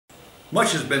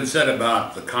Much has been said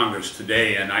about the Congress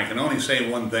today, and I can only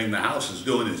say one thing: the House is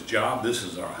doing its job. This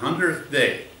is our 100th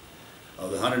day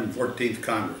of the 114th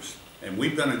Congress, and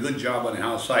we've done a good job on the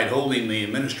House side holding the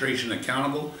administration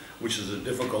accountable, which is a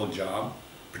difficult job,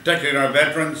 protecting our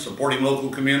veterans, supporting local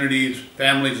communities,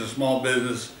 families and small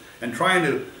business, and trying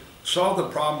to solve the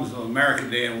problems of America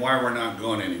today and why we're not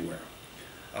going anywhere.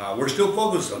 We're still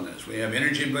focused on this. We have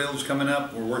energy bills coming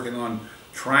up. We're working on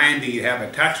trying to have a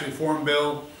tax reform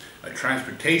bill, a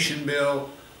transportation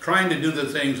bill, trying to do the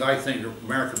things I think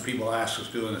American people ask us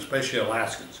to do, and especially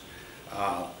Alaskans.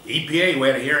 EPA, we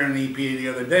had a hearing on the EPA the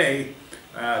other day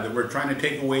that we're trying to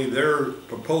take away their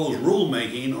proposed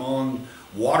rulemaking on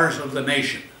waters of the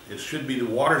nation. It should be the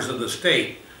waters of the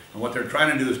state, and what they're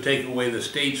trying to do is take away the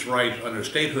state's right under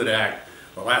Statehood Act,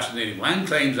 the Alaska Native Land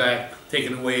Claims Act,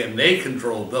 taken away, and they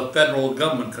control, the federal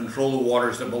government control the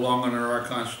waters that belong under our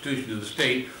Constitution to the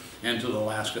state and to the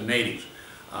Alaska Natives.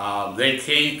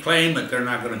 They claim that they're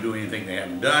not going to do anything they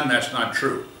haven't done. That's not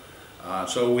true.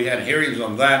 So we had hearings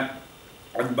on that.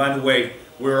 And by the way,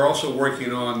 we're also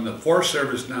working on the Forest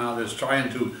Service now that's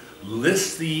trying to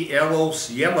list the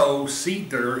yellow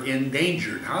cedar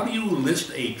endangered. How do you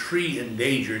list a tree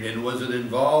endangered, and was it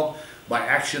involved by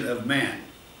action of man?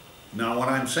 Now what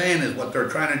I'm saying is what they're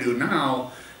trying to do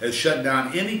now is shut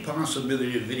down any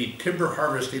possibility of any timber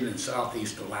harvesting in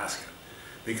southeast Alaska.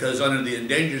 Because under the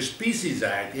Endangered Species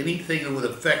Act, anything that would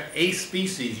affect a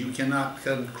species, you cannot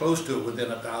come close to it within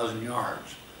 1,000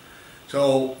 yards.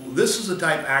 So this is the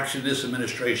type of action this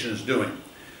administration is doing.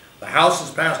 The House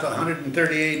has passed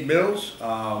 138 bills.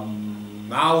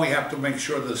 Now we have to make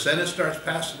sure the Senate starts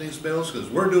passing these bills because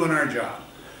we're doing our job.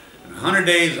 In 100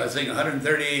 days, I think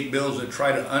 138 bills that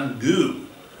try to undo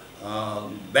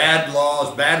bad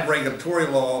laws, bad regulatory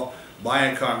law by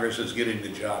a Congress is getting the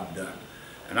job done.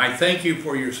 And I thank you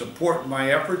for your support in my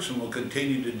efforts, and will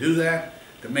continue to do that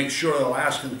to make sure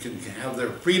Alaskans can have their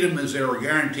freedom as they are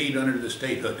guaranteed under the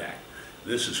Statehood Act.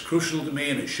 This is crucial to me,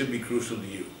 and it should be crucial to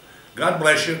you. God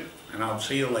bless you, and I'll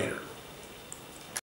see you later.